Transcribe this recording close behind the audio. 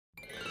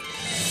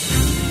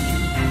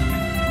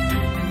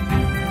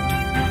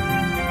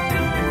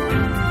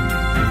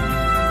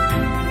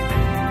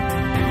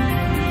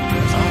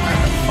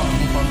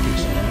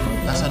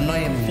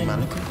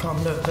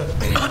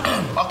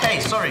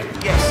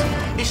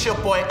It's your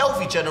boy,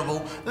 LV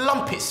General,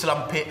 lump it,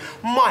 slump it.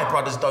 My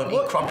brothers don't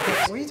eat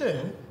crumpets. What are you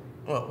doing?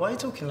 What? Why are you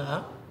talking like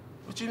that?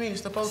 What do you mean?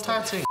 It's the bow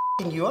tie thing.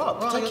 You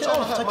up? Bro, take it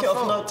off. Take it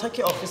off. No, take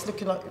it off. It's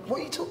looking like. What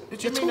are you talking?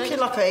 You're talking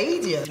like an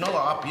idiot. You know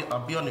what?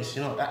 I'll be honest.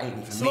 You know that ain't for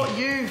me. It's not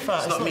you, fam.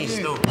 It's not me. You.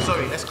 Still.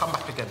 Sorry. Let's come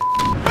back again.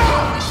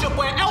 It's your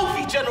boy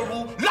LV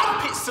General.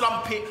 Lump it,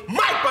 slump it.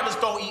 My brothers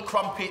don't eat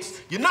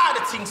crumpets. You know how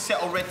the thing's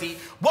set already.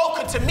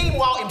 Welcome to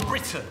Meanwhile in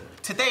Britain.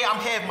 Today I'm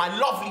here with my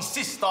lovely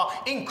sister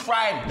in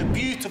crime, the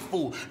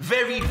beautiful,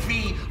 very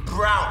V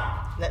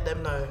Brown. Let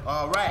them know.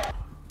 All right.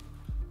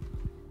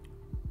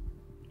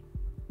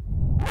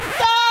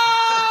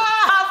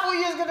 I thought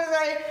you was gonna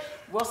say.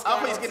 What's going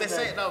on? I thought he was gonna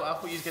say it. No, I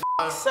thought he was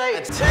gonna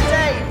say.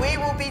 Today we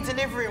will be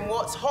delivering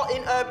what's hot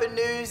in urban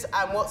news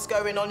and what's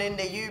going on in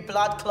the U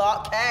Blood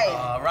Clark K.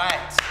 All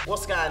right.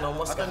 What's going on?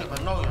 What's going on? I don't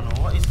even know. You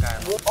know what is going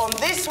on? On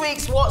this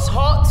week's What's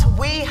Hot,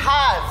 we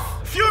have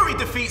Fury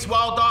defeats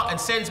Wilder and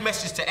sends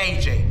message to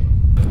AJ.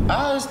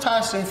 As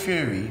Tyson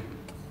Fury,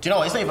 do you know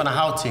what? It's not even a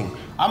how thing.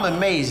 I'm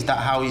amazed at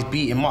how he's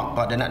beat him up,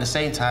 but then at the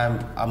same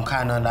time, I'm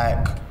kind of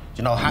like,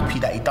 you know, happy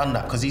that he done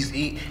that because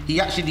he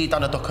actually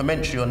done a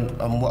documentary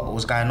on what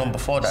was going on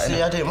before that. See,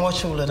 innit? I didn't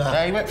watch all of that.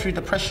 Yeah, he went through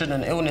depression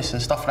and illness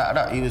and stuff like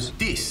that. He was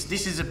this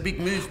is a big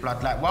move,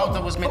 blood. Like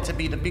Wilder was meant to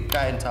be the big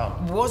guy in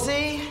town. Was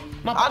he?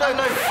 No, I don't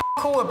know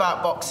all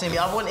about boxing.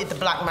 I wanted the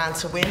black man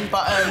to win,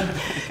 but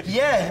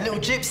yeah, little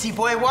gypsy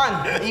boy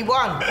won. He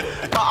won.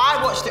 But I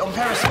watched it on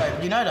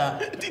Periscope. You know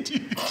that? Did you?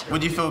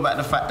 What do you feel about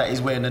the fact that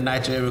he's wearing a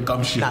Nigerian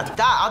gumshoe? Now that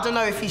I don't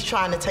know if he's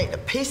trying to take the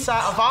piss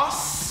out of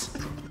us.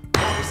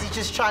 Or is he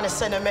just trying to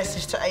send a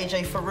message to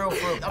AJ for real,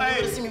 for real? I mean,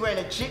 you're gonna see me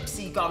wearing a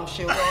gypsy gum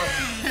shield.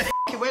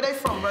 Where they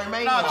from?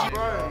 Romania? No,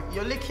 bro,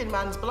 you're licking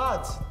man's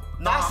blood.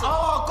 Nah.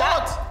 Oh,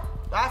 God.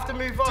 I have to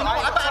move on. Do you know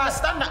what? I don't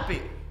understand that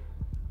bit.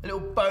 A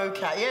little bow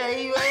cat. Yeah,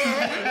 he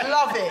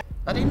love it.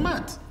 Are they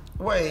mad?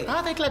 Wait. How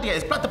are they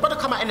gladiators? Blood, the brother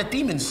come out in a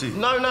demon suit.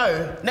 No.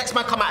 Next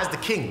man come out as the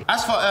king.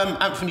 As for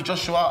Anthony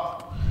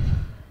Joshua,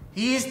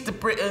 he is the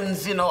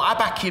Britain's, you know, I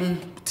back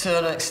him to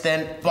an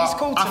extent, but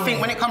cool I think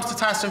when it comes to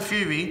Tyson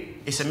Fury,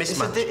 it's a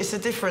mismatch. It's a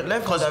different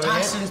level, because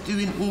Tyson's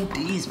doing all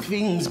these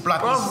things,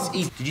 blood.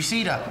 Did you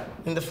see that?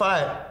 In the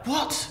fight?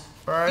 What?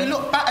 Bro. He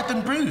looked battered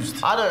and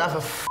bruised. I don't have a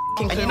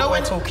f***ing clue what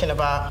we're talking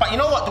about. But you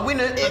know what? The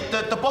winner,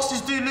 the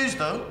bosses do lose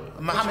though.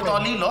 Muhammad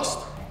Ali lost.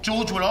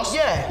 George lost.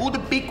 Yeah. All the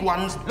big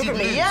ones Look at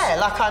me, lose. yeah,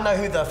 like I know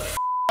who the f***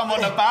 I'm on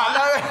about.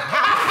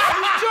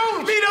 Who's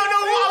George? We don't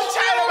know what I'm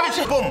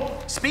telling you. Boom.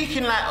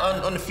 Speaking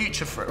like on the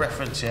future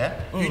reference,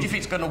 yeah? Who do you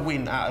think's gonna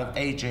win out of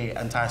AJ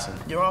and Tyson?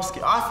 You're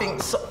asking, I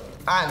think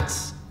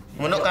Ants.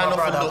 We're not going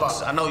off for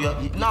looks. I know you're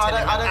no, I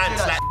don't do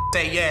that. Like,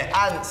 say yeah.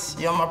 Ants,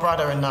 you're my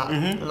brother in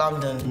that.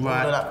 London,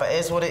 right. All of that. But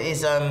here's what it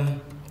is,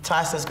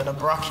 Tyson's gonna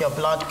brock your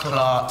blood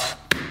clot.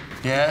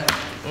 Yeah?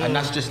 And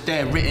that's just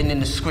there, written in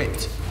the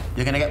script.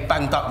 You're gonna get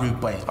banged up, rude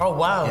boy. Oh,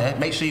 wow. Yeah?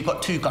 Make sure you've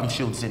got 2 gum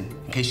shields in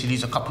case you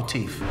lose a couple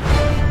teeth.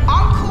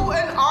 Uncle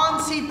and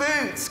Aunty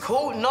Boots,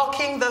 caught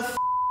knocking the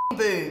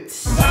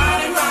boots.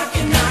 Body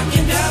rockin',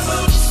 knockin'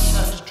 devil.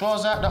 Just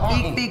draws out the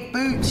auntie. Big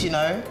boots, you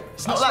know?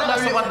 It's not like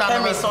no little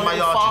chemist on my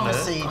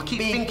pharmacy. You know? I keep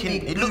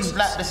thinking, it looks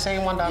like the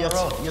same one down the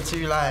road. You're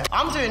too late.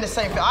 I'm doing the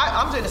same thing.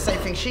 I'm doing the same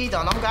thing she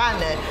done. I'm going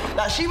there.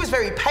 Like, she was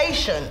very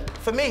patient.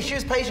 For me, she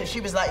was patient.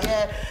 She was like,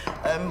 yeah,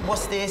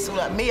 what's this? All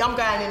that. Me, I'm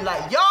going in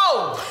like,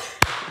 yo!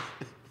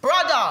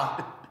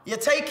 Brother, you're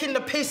taking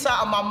the piss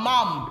out of my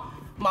mum.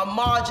 My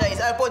Marjay's,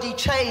 her body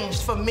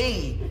changed for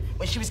me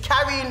when she was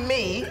carrying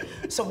me.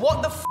 So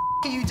what the f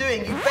are you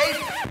doing?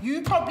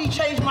 You probably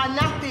changed my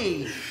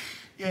nappy.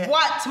 Yeah.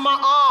 Wiped my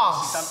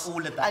ass. She's done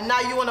all of that. And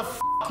now you wanna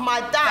f my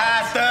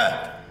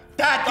dad.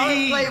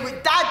 Daddy. Don't play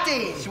with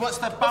daddy. She wants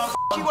to bounce.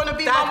 You wanna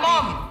be my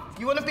mum.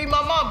 You wanna be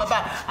my mum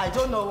about, I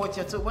don't know what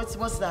you're talking,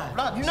 what's that?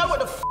 Blood, you know what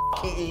the f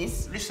it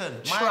is? Listen,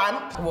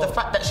 Tramp. The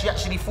fact that she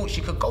actually thought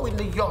she could go in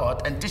the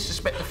yard and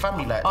disrespect the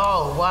family like that.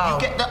 Oh, wow.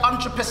 You get the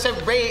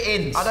 100%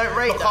 ratings. I don't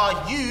rate because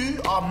that. you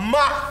are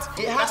mad.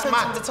 It happens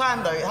all the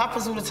time though, it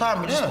happens all the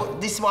time.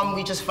 This one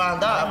we just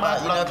found out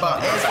about, you know,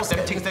 but here's what's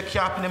them things that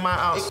keep happening in my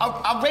house.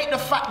 I rate the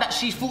fact that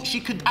she thought she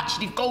could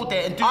actually go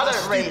there and do a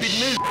stupid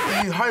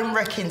move. You home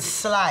wrecking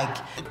slag.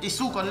 It's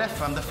all gone left,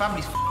 fam. The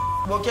family's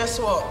Well, guess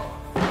what?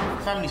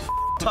 Family's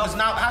because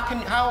now,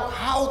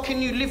 how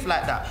can you live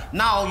like that?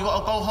 Now you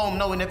gotta go home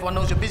knowing everyone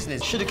knows your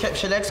business. Should have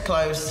kept your legs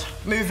closed.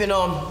 Moving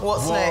on.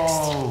 What's Whoa.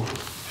 next?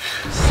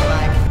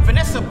 Slag.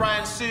 Vanessa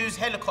Bryant sues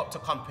helicopter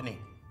company,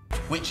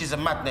 which is a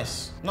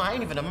madness. No, it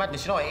ain't even a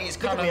madness. You know, it's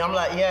kind of. Me, I'm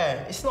like,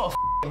 yeah, it's not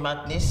a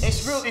madness.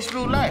 It's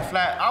real life.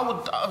 Like I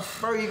would.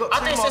 Bro, you got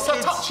 2 more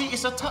kids.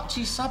 It's a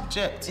touchy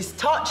subject. It's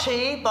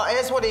touchy, but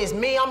here's what it is.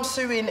 Me, I'm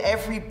suing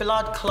every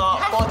blood clot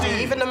body.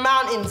 Even the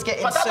mountain's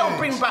getting sued. But that don't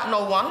bring back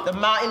no one. The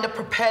mountain, the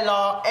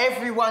propeller,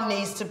 everyone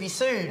needs to be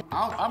sued.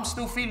 I'm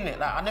still feeling it.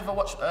 Like I never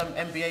watched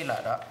NBA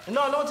like that.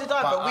 No, nor did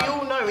I. But we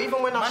all know.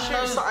 Even when I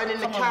show something in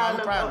the can,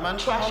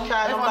 trash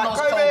can, I'm like,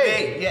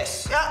 Kobe.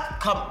 Yes. Yeah.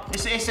 Come.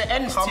 It's an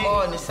end Come thing.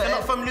 on. If they're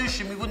not from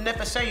Lucian, we would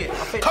never say it.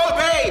 Kobe.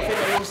 I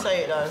think they all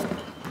say it though.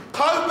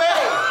 Kobe!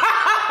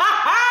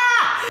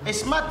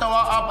 It's mad though.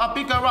 I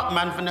big her up,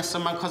 man, Vanessa,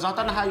 man, because I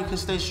don't know how you can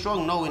stay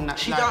strong knowing that.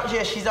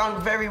 She's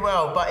done very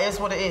well, but here's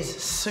what it is.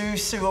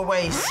 Sue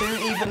away. Sue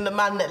even the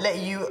man that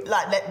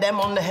let them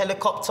on the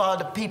helicopter,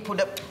 the people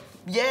that,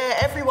 yeah,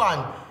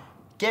 everyone.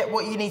 Get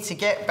what you need to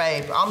get,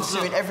 babe. I'm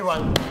suing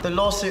everyone. The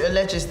lawsuit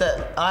alleges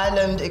that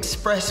Island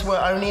Express were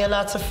only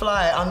allowed to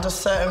fly under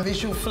certain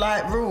visual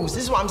flight rules.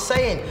 This is what I'm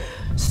saying.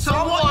 So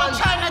what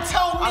you're trying to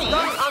tell me I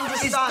don't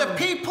understand. is the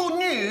people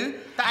knew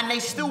that and they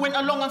still went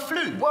along and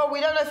flew? Well, we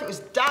don't know if it was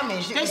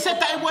damaged. They said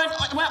that it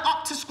went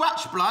up to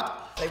scratch, blood.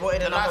 They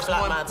wanted another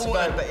black man to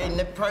go, but in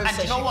the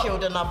process, you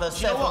killed another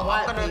 7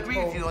 white people. I'm going to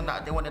agree with you on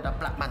that. They wanted a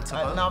black man to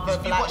go. Another if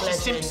you black watch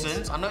legend. The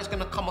Simpsons, I know it's going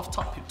to come off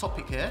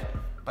topic here,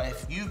 but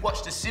if you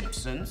watch The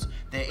Simpsons,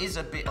 there is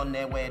a bit on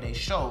there where they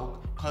show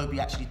Kobe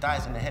actually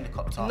dies in a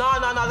helicopter. No,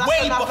 that's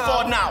way another...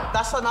 before now.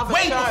 That's another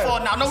way show. Way before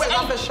now. No, it's it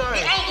another ain't. show.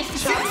 It ain't. It's The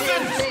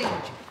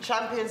Simpsons.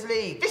 Champions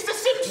League. It's The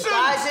Simpsons. He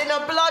dies in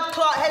a blood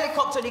clot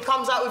helicopter and he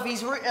comes out with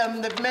his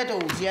the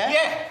medals, yeah?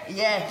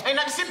 Yeah. Ain't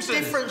that The Simpsons?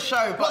 Different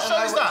show, but what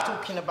show is that? What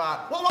talking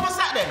about. What was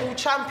that then? All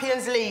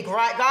Champions League,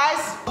 right,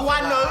 guys? Oh,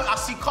 I know. I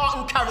see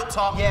cartoon character,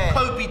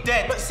 Kobe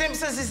dead. But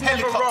Simpsons is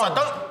helicopter. never wrong.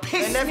 Don't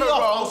piss me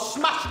off. I'll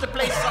smash the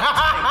place up.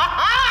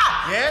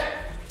 Yeah?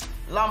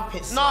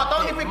 Lumpets. No,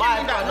 don't even give me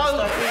that.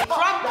 No,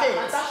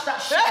 crumpets. That's that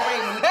shit away.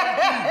 We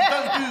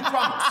don't do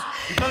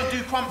crumpets. We don't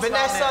do crumpets.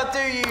 Vanessa,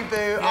 do you,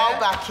 boo? Yeah? I'll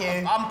back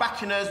you. I'm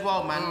backing her as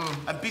well, man.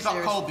 And big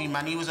up Kobe,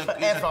 man. He was a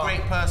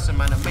great person,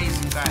 man.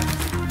 Amazing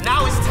guy.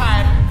 Now it's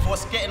time for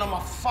what's getting on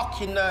my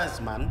fucking nerves,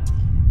 man.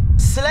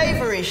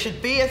 Slavery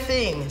should be a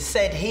thing,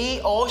 said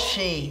he or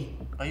she.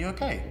 Are you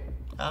okay?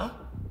 Huh?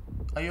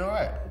 Are you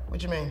alright? What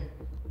do you mean?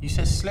 You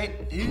said slave.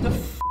 Who the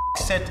f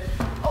said?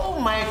 Oh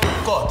my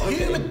God!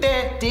 Who would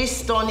dare?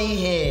 This Donnie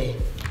here.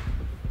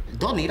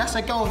 Donnie, that's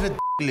a girl with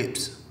a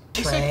lips.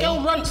 It's a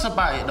girl rants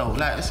about it though.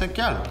 Like it's a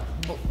girl.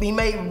 He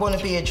may want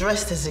to be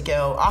addressed as a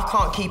girl. I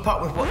can't keep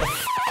up with what the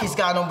f is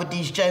going on with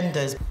these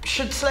genders.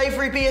 Should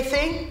slavery be a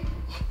thing?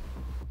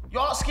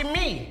 You're asking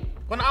me?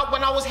 When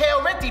I was here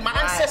already, my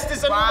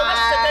ancestors and all the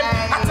rest of them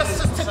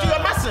had to do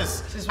a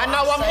masses. And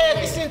now I'm here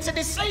listening to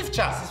this slave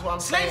chat.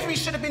 Slavery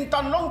should have been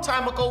done long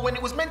time ago when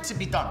it was meant to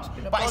be done.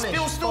 But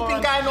it's still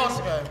been going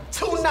on.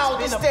 Till now,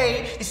 this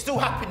day, it's still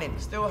happening.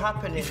 Still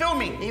happening. You feel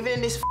me? Even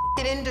in this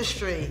f***ing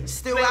industry,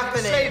 still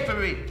happening.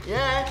 Slavery.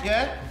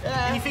 Yeah.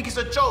 And you think it's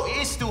a joke,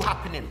 it is still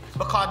happening.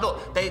 Because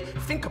look,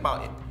 think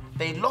about it.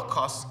 They lock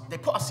us, they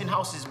put us in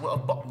houses with a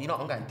box. You know,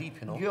 I'm going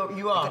deep, you know?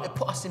 You are. They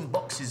put us in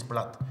boxes,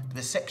 blood.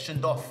 We're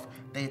sectioned off.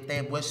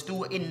 We're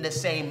still in the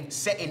same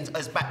settings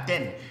as back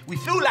then. We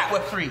feel like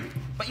we're free,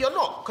 but you're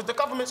not, because the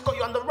government's got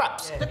you under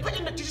wraps. Yeah. They're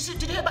putting, did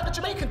you hear about the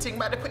Jamaican thing?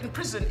 They're putting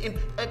prison in,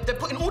 they're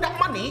putting all that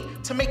money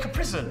to make a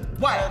prison.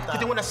 Why? Because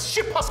they want to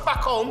ship us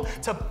back home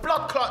to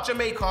blood clot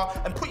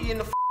Jamaica and put you in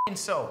the f***ing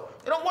cell.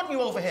 They don't want you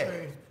over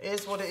here. It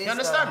is what it is. You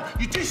understand?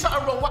 You do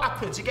something wrong, what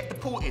happens? You get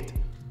deported.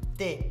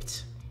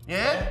 Dipped.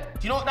 Yeah?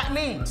 Do you know what that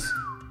means?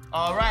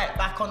 All right.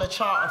 Back on a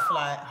charter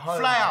flight home.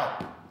 Fly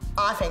out.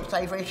 I think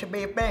slavery should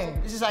be a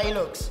thing. This is how he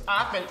looks.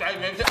 I think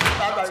slavery should be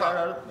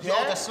a thing.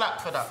 You're the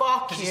slap for that.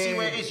 Fuck you. You see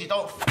where it is? You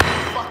don't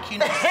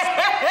fucking slavery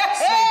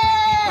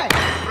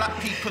people, black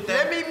people them.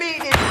 Let me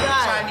meet this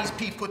guy. Chinese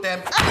people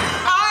them.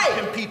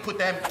 African people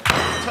them.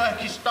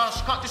 Turkish stars.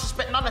 You can't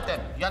disrespect none of them.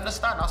 You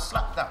understand? I'll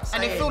slap that.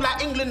 And they feel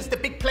like England's the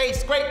big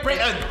place. Great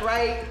Britain.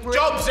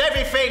 Jobs,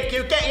 everything.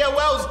 You get your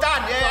wells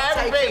done. Yeah,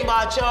 everything. Taking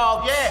my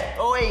job.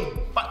 Yeah. Oi.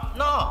 But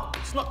no,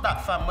 it's not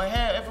that, fam. We're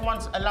here.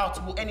 Everyone's allowed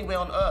to walk anywhere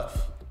on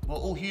earth. We're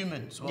all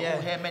humans. We're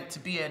all here meant to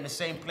be here in the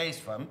same place,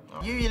 fam.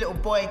 You little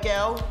boy,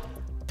 girl,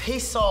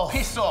 piss off.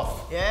 Piss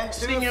off. Yeah?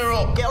 Sling your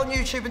up. Get on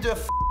YouTube and do a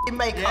f***ing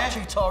makeup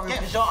tutorial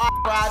because your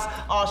eyebrows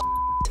are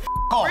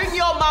Bring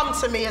your mum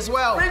to me as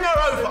well. Bring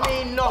her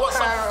over. Knock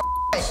her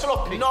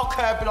sloppy. Knock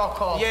her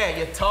block off. Yeah,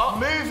 you're top.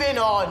 Moving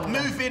on.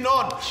 Moving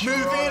on.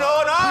 Moving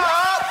on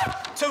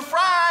up to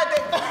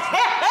Friday.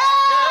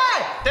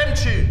 Them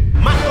tune.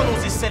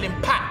 McDonald's is selling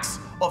packs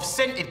of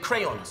scented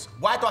crayons.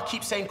 Why do I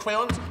keep saying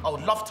crayons? I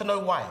would love to know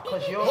why.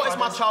 What has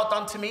my child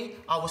done to me?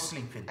 I was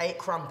sleeping. 8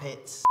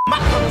 crumpets.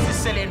 McDonald's is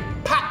selling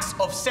packs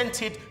of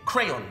scented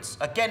crayons.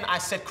 Again, I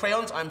said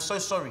crayons, I'm so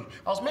sorry.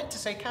 I was meant to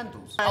say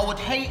candles. I would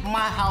hate my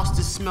house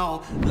to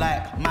smell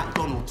like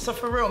McDonald's. So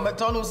for real,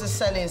 McDonald's is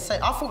selling,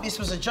 I thought this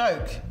was a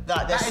joke,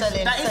 that they're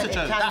selling That is a scented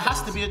joke, candles. that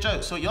has to be a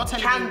joke. So you're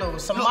telling candles. me...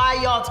 So my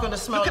yard's gonna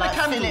smell like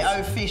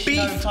filet-o fish, beef,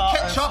 no tartar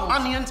ketchup,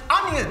 sauce.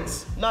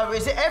 onions. No,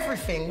 is it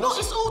everything? No,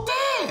 it's all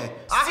there.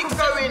 I can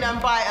go in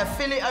and buy a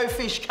filet-o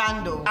fish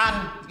candle.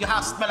 And your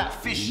house smell like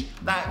fish,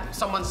 like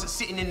someone's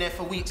sitting in there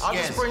for weeks. I'll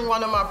just bring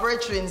one of my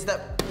brethrens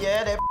that,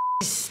 they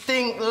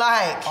stink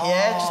like,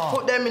 just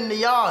put them in the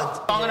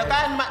yard. I'm gonna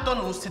go in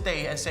McDonald's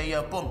today and say,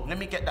 boom, let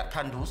me get that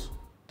candles.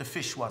 The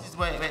fish one. This is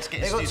where it's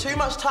getting They've got too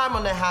much time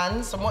on their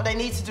hands, and what they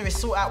need to do is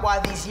sort out why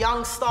these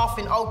young staff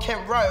in Old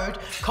Kent Road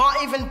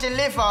can't even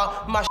deliver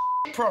my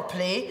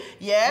properly,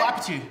 What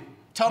happened to you?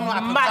 Tell me what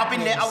happened. I've been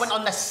there, I went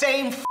on the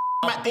same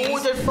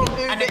ordered from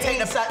Uber and they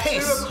take Eats the at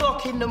 2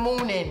 o'clock in the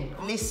morning.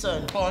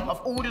 Listen, I've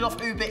ordered off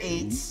Uber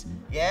Eats.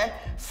 yeah?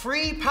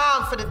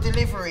 £3 for the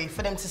delivery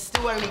for them to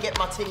still only get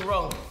my thing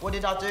wrong. What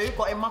did I do?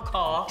 Got in my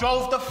car.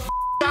 Drove the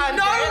down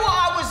know there what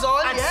I was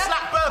on, and yeah?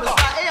 slap burger. Was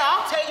like, here.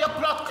 Take your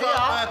blood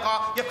clot burger,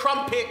 your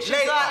crumpet, She's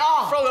later, like,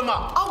 oh. throw them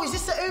up. Oh, is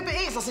this the Uber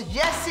Eats? I said,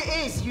 yes, it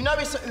is. You know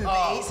it's an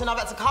Uber Eats, and I've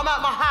had to come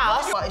out my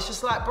house. But it's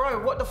just like, bro,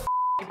 what the f?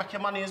 Give back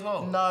your money as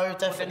well. No,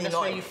 definitely that's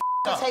not. where you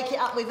Take it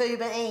up with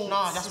Uber Eats.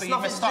 No, that's it's where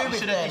you messed up. You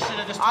should have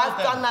just told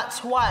I've done that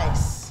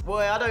twice.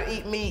 Boy, I don't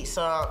eat meat,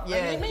 so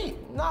yeah. You eat meat?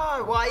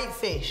 No, well, I eat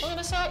fish. Well,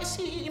 that's how I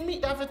see you eating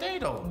meat the other day,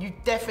 though. You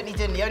definitely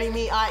didn't. The only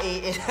meat I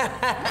eat is...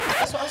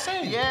 That's what I'm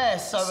saying. Yeah,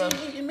 so... I see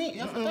you eating meat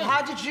the other day.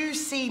 How did you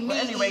see me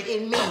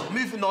eating meat?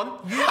 Moving on.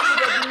 You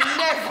could have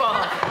never...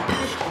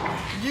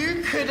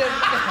 You could have...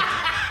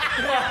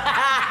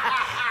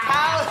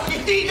 How...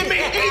 Eat the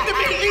meat, eat the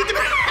meat, eat the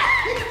meat.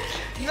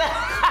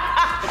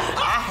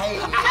 I hate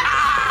you.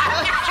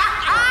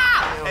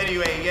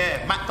 Anyway,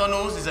 yeah,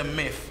 McDonald's is a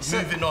myth.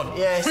 Moving on.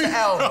 Yeah, it's an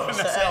L. It's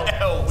an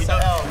L. We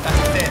don't.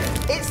 That's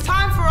dead. It's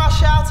time for our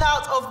shout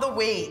out of the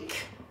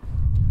week.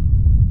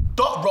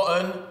 Dot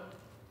rotten.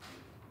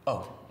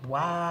 Oh.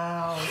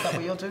 Wow, is that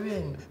what you're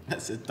doing?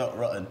 That's a dot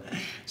rotten.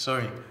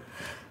 Sorry.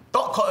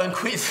 Dot cotton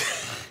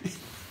quits.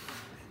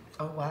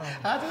 Oh wow.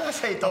 How did I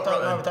say dot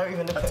rotten? No, don't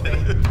even look at me.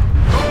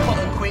 Dot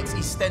cotton quits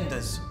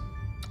EastEnders.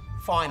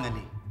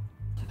 Finally.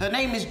 Her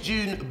name is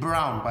June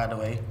Brown, by the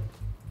way.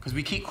 Because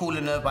we keep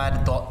calling her by the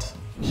dot.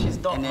 She's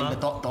dot, and then man. the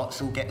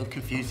dots all get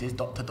confused. It's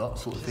dot to dot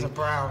sort of thing. She's a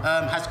Brown.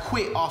 Has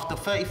quit after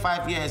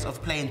 35 years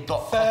of playing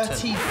dot cotton.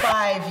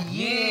 35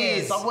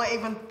 years. I wasn't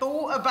even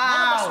thought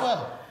about. None of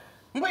us were.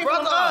 We weren't even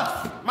on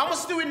Earth. Man was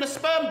still in the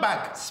sperm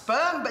bag.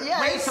 Sperm, but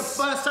yeah. Ready to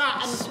burst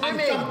out and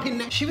jump in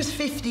there. She was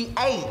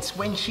 58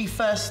 when she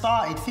first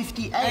started.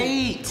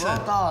 58.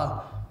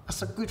 Brother.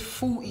 That's a good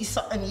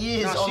 40-something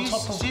years on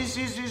top of...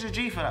 She's a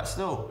G for that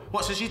still.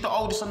 What, so she's the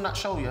oldest on that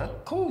show, yeah?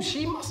 Cool,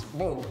 she must...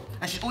 Whoa.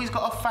 And she's always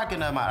got a fag in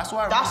her mouth. That's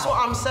why That's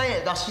what I'm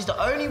saying. She's the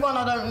only one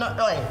I don't know.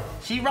 Oi.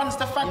 She runs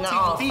the fag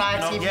TV.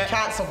 Fag TV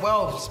cancer.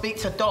 Well, speak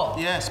to Dot.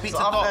 Yeah, speak to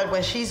I've Dot. heard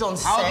when she's on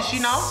set. How old is she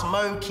now?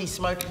 Smoky.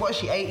 What is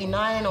she,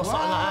 89 or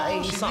something like that?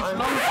 80 she's something.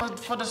 lived long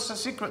for the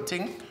secret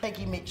thing.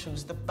 Peggy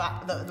Mitchell's,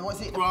 what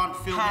is it? Grant,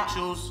 Phil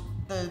Mitchell's.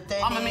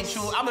 I'm a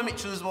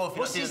Mitchell as well.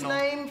 What's his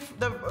name?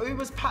 Who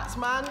was Pat's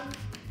man?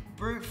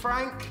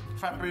 Frank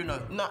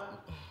Bruno. No.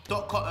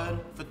 Dot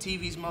Cotton for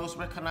TV's most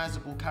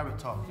recognisable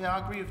character. Yeah, I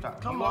agree with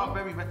that. You are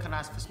very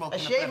recognised for smoking.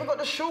 Has she even got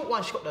the short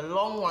one? She's got the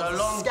long one. The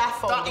long,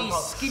 scaffolding dirty,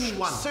 skinny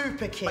one.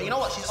 Super king. But you know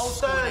what? She's old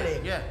school.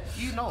 Yeah.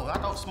 You know, I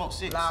don't smoke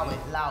six. Allow it.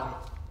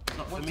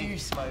 Not what for do me. you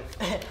smoke?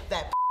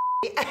 That.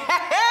 Hey!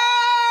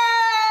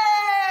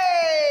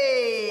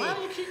 Why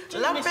do you keep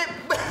doing Love this? it.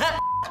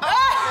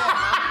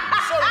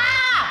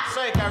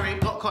 Sorry, Gary.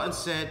 Dot Cotton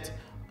said.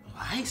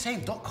 I ain't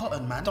saying Dot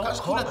Cotton, man. Dot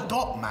Call her Cotton.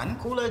 Dot, man.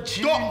 Call her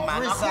June Dot,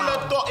 man. Rizal. I call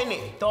her Dot,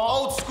 innit? Dot.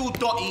 Old school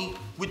Dotty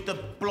with the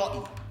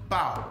blotty.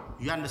 Bow.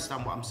 You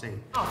understand what I'm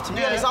saying? To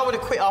be honest, I would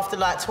have quit after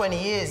like 20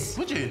 years.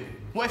 Would you?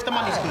 What if the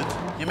money's good?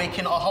 You're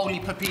making a whole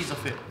heap of peas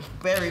off it.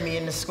 Bury me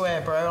in the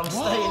square, bro. I'm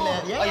staying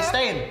there. Yeah. Are you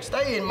staying?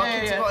 Staying. My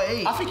kids have got to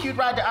eat. I think you'd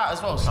ride it out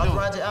as well, still. I'd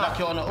ride it out. Like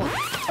you're on it all.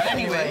 But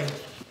anyway.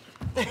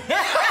 I'm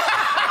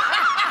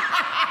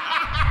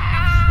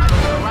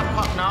gonna wrap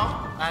up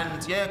now.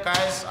 And yeah,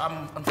 guys,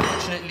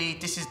 unfortunately,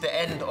 this is the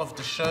end of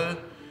the show.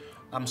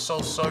 I'm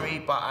so sorry,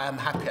 but I am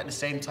happy at the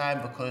same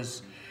time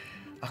because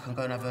I can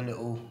go and have a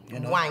little, you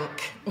know...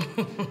 wank.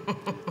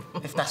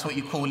 If that's what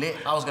you call it.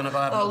 I was gonna go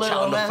have a A little chat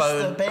on the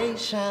phone.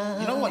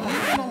 masturbation. You know what?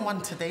 You've been on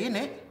one today,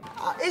 innit?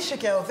 It's your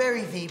girl,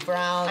 Very V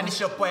Brown. And it's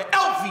your boy,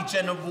 LV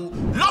General.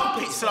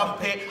 Lump it,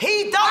 slump it.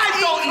 He don't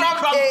eat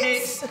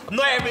crumpets. I'm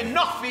not hearing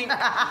nothing.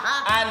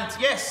 And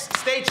yes,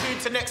 stay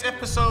tuned to next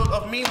episode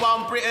of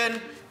Meanwhile in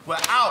Britain. We're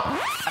out.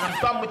 And I'm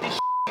done with this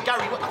shit.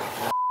 Gary, what the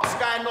is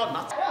going on?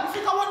 You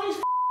think I want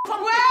these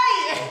crumpets?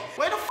 Wait!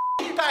 Where the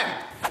are you going?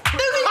 Do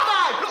it,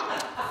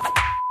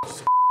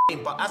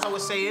 man! But as I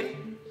was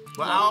saying,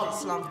 we're out.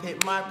 Slump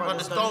it. My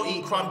brothers don't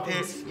eat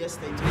crumpets. Yes,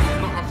 they do. It's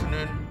not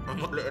happening. I'm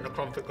not letting the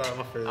crumpet go in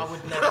my face. I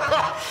would never.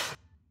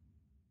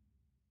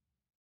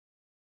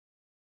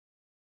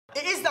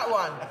 It is that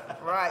one.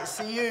 Right,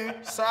 see you,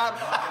 Sam.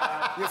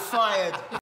 You're fired.